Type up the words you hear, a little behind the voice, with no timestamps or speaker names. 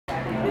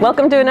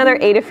Welcome to another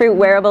Adafruit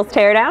Wearables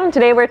Teardown.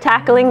 Today we're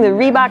tackling the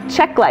Reebok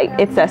CheckLight.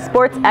 It's a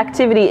sports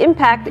activity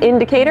impact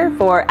indicator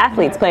for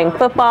athletes playing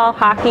football,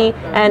 hockey,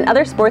 and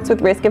other sports with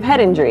risk of head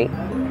injury.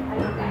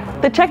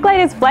 The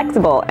CheckLight is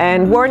flexible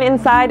and worn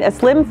inside a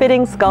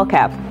slim-fitting skull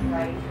cap.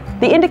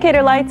 The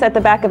indicator lights at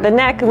the back of the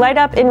neck light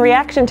up in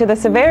reaction to the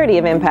severity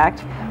of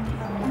impact.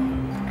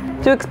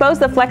 To expose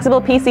the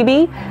flexible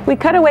PCB, we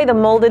cut away the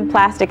molded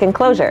plastic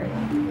enclosure.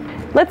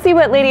 Let's see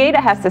what Lady Ada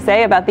has to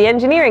say about the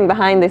engineering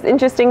behind this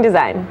interesting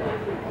design.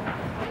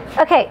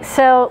 Okay,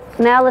 so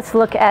now let's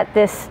look at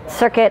this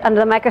circuit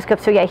under the microscope.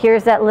 So yeah,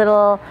 here's that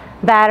little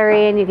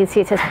battery, and you can see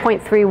it says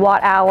 0.3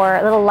 watt-hour,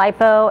 a little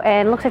LiPo,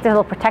 and looks like there's a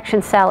little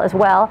protection cell as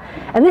well.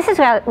 And this is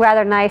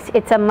rather nice.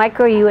 It's a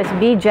micro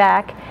USB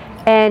jack,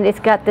 and it's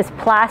got this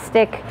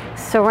plastic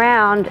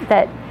surround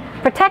that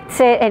protects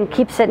it and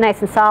keeps it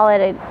nice and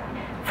solid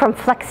from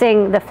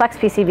flexing the flex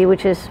PCB,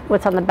 which is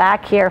what's on the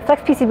back here.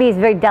 Flex PCB is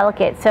very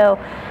delicate, so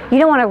you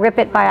don't want to rip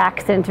it by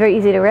accident. It's very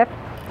easy to rip.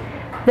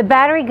 The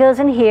battery goes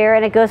in here,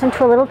 and it goes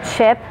into a little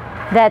chip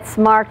that's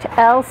marked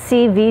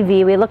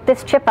LCVV. We looked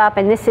this chip up,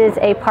 and this is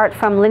a part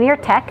from Linear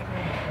Tech.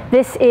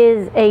 This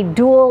is a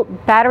dual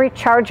battery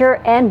charger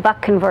and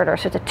buck converter,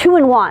 so it's a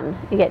 2-in-1.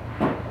 You get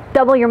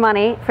double your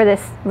money for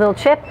this little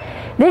chip.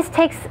 This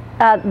takes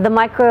the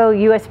micro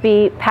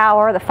USB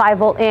power, the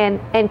 5-volt in,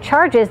 and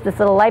charges this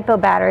little LiPo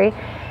battery.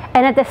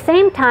 And at the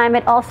same time,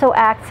 it also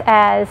acts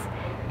as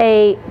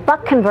a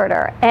buck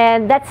converter.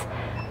 And that's,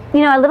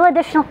 you know, a little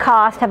additional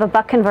cost to have a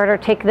buck converter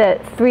take the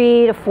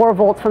 3 to 4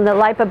 volts from the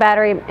LiPo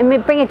battery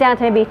and bring it down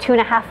to maybe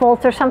 2.5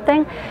 volts or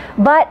something.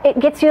 But it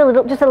gets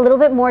you just a little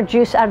bit more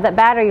juice out of that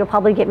battery. You'll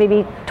probably get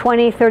maybe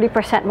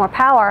 20–30% more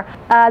power.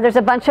 There's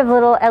a bunch of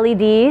little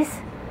LEDs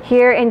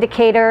here,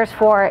 indicators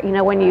for, you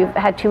know, when you've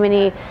had too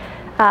many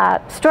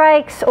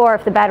strikes, or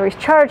if the battery's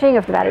charging, or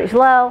if the battery's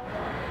low.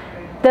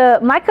 The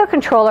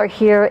microcontroller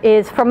here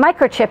is for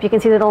microchip. You can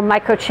see the little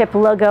microchip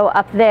logo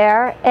up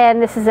there,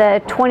 and this is a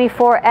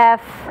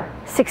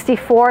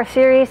 24F64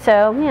 series,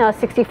 so, you know,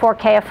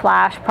 64K of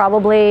flash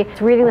probably. It's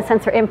reading the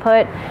sensor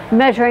input,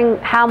 measuring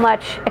how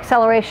much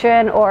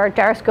acceleration or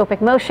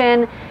gyroscopic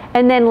motion,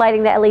 and then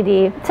lighting the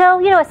LED. So,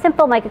 you know, a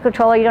simple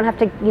microcontroller. You don't have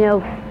to, you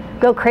know,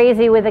 go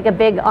crazy with like a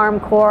big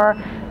ARM core,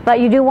 but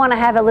you do want to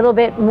have a little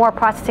bit more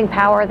processing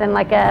power than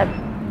like a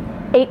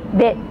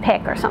 8-bit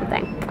PIC or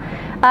something.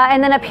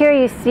 And then up here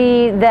you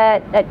see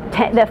that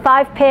the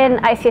 5-pin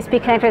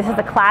ICSP connector. This is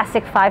the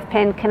classic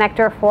 5-pin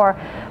connector for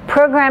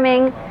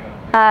programming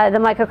the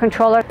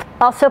microcontroller.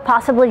 Also,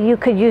 possibly you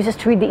could use this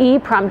to read the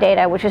EEPROM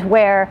data, which is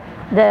where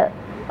the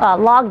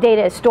log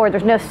data is stored.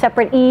 There's no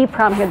separate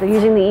EEPROM here. They're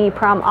using the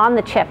EEPROM on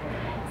the chip.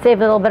 Save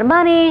a little bit of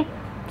money,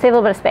 save a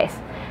little bit of space.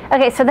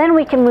 Okay, so then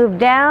we can move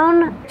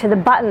down to the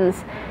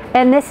buttons,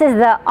 and this is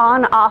the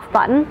on-off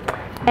button.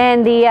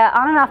 And the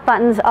on and off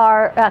buttons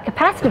are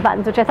capacitive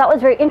buttons, which I thought was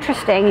very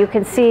interesting. You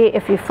can see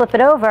if you flip it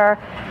over,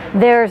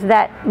 there's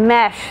that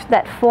mesh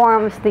that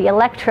forms the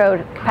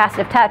electrode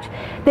capacitive touch.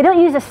 They don't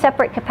use a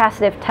separate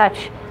capacitive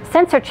touch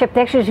sensor chip. They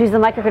actually just use the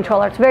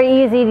microcontroller. It's very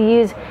easy to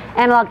use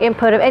analog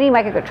input of any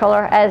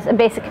microcontroller as a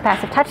basic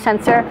capacitive touch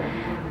sensor.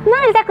 I'm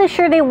not exactly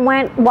sure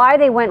why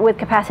they went with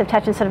capacitive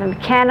touch instead of a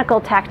mechanical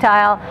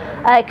tactile.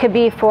 It could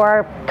be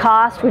for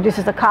cost,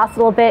 reduces the cost a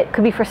little bit. It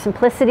could be for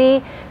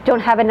simplicity. Don't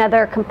have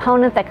another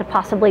component that could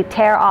possibly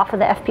tear off of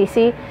the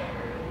FPC.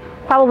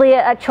 Probably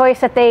a choice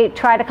that they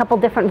tried a couple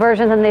different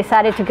versions and they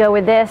decided to go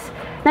with this.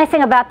 Nice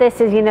thing about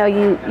this is, you know,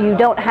 you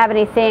don't have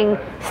anything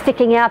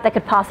sticking out that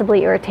could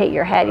possibly irritate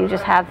your head. You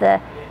just have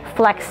the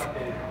flex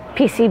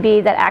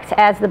PCB that acts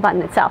as the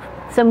button itself.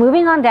 So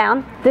moving on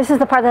down, this is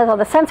the part that has all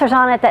the sensors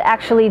on it that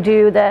actually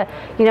do the,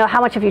 you know,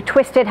 how much have you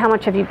twisted, how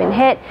much have you been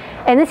hit.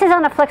 And this is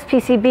on a flex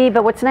PCB,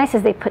 but what's nice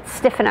is they put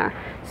stiffener.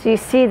 So you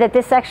see that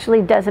this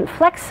actually doesn't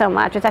flex so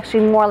much. It's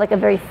actually more like a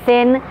very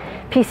thin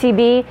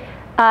PCB.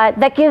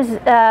 That gives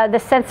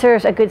the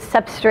sensors a good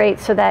substrate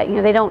so that, you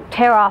know, they don't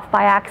tear off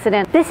by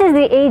accident. This is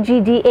the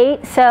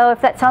AGD8, so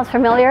if that sounds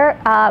familiar,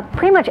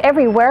 pretty much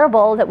every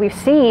wearable that we've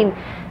seen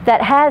that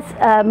has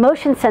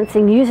motion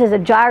sensing uses a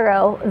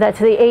gyro. That's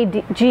the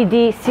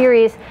AGD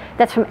series.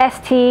 That's from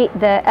ST,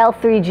 the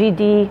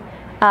L3GD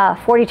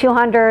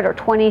 4200 or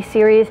 20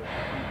 series.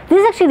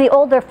 This is actually the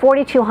older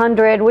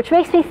 4200, which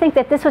makes me think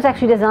that this was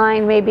actually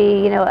designed maybe,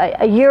 you know,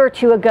 a year or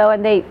two ago,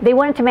 and they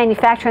went into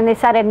manufacture and they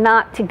decided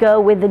not to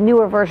go with the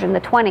newer version, the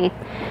 20.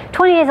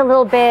 20 is a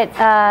little bit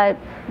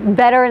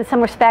better in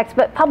some respects,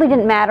 but probably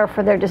didn't matter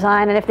for their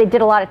design. And if they did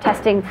a lot of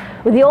testing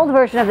with the old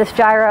version of this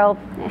gyro,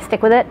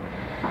 stick with it.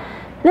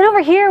 Then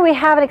over here we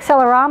have an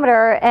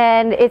accelerometer,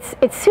 and it's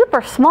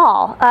super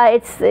small.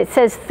 It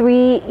says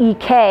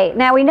 3EK.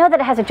 Now we know that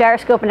it has a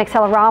gyroscope and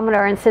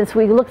accelerometer, and since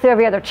we looked through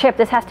every other chip,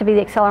 this has to be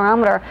the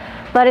accelerometer.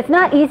 But it's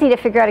not easy to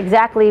figure out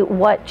exactly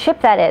what chip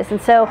that is.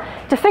 And so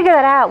to figure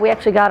that out, we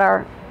actually got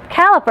our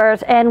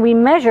calipers and we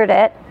measured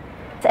it.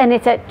 And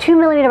it's a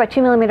 2mm by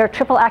 2mm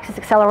triple axis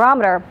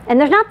accelerometer. And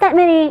there's not that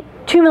many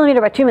 2mm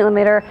by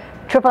 2mm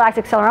triple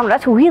axis accelerometer.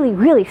 That's really,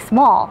 really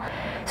small.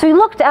 So we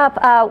looked up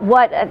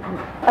what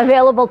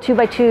available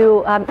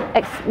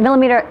 2x2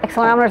 millimeter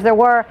accelerometers there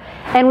were,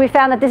 and we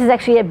found that this is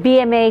actually a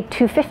BMA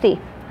 250.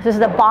 This is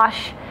the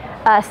Bosch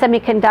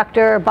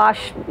semiconductor.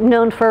 Bosch,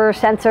 known for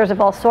sensors of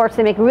all sorts.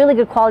 They make really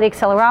good quality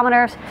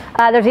accelerometers.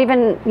 There's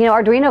even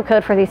Arduino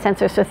code for these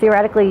sensors, so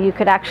theoretically you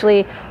could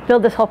actually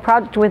build this whole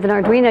project with an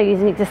Arduino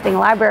using existing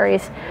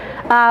libraries.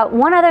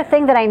 One other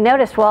thing that I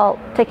noticed while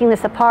taking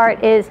this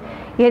apart is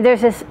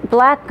there's this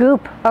black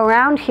goop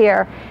around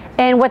here.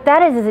 And what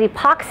that is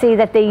epoxy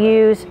that they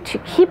use to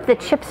keep the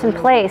chips in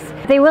place.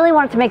 They really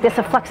wanted to make this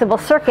a flexible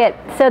circuit,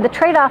 so the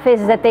trade-off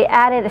is that they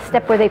added a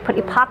step where they put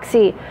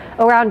epoxy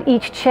around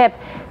each chip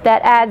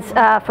that adds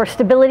for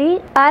stability,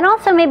 and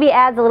also maybe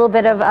adds a little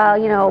bit of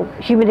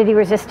humidity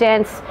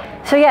resistance.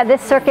 So yeah,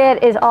 this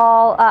circuit is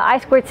all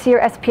I2C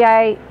or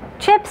SPI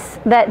chips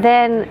that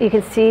then you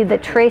can see the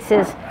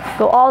traces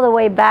go all the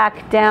way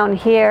back down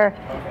here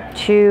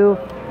to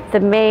the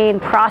main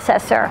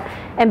processor.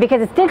 And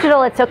because it's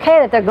digital, it's okay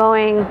that they're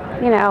going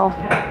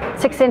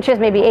 6 inches,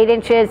 maybe 8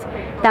 inches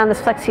down this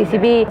flex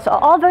PCB. So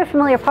all very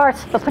familiar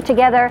parts, but put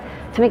together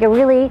to make a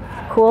really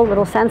cool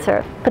little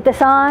sensor. Put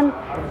this on,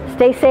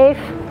 stay safe.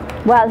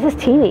 Wow, this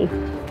is teeny. It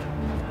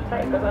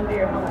goes under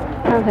your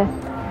helmet. Okay.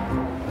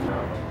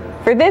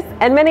 For this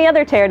and many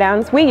other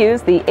teardowns, we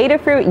use the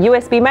Adafruit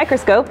USB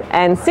microscope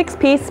and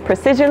 6-piece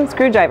precision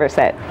screwdriver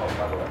set.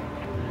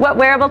 What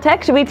wearable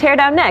tech should we tear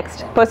down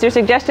next? Post your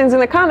suggestions in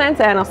the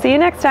comments, and I'll see you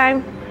next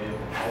time.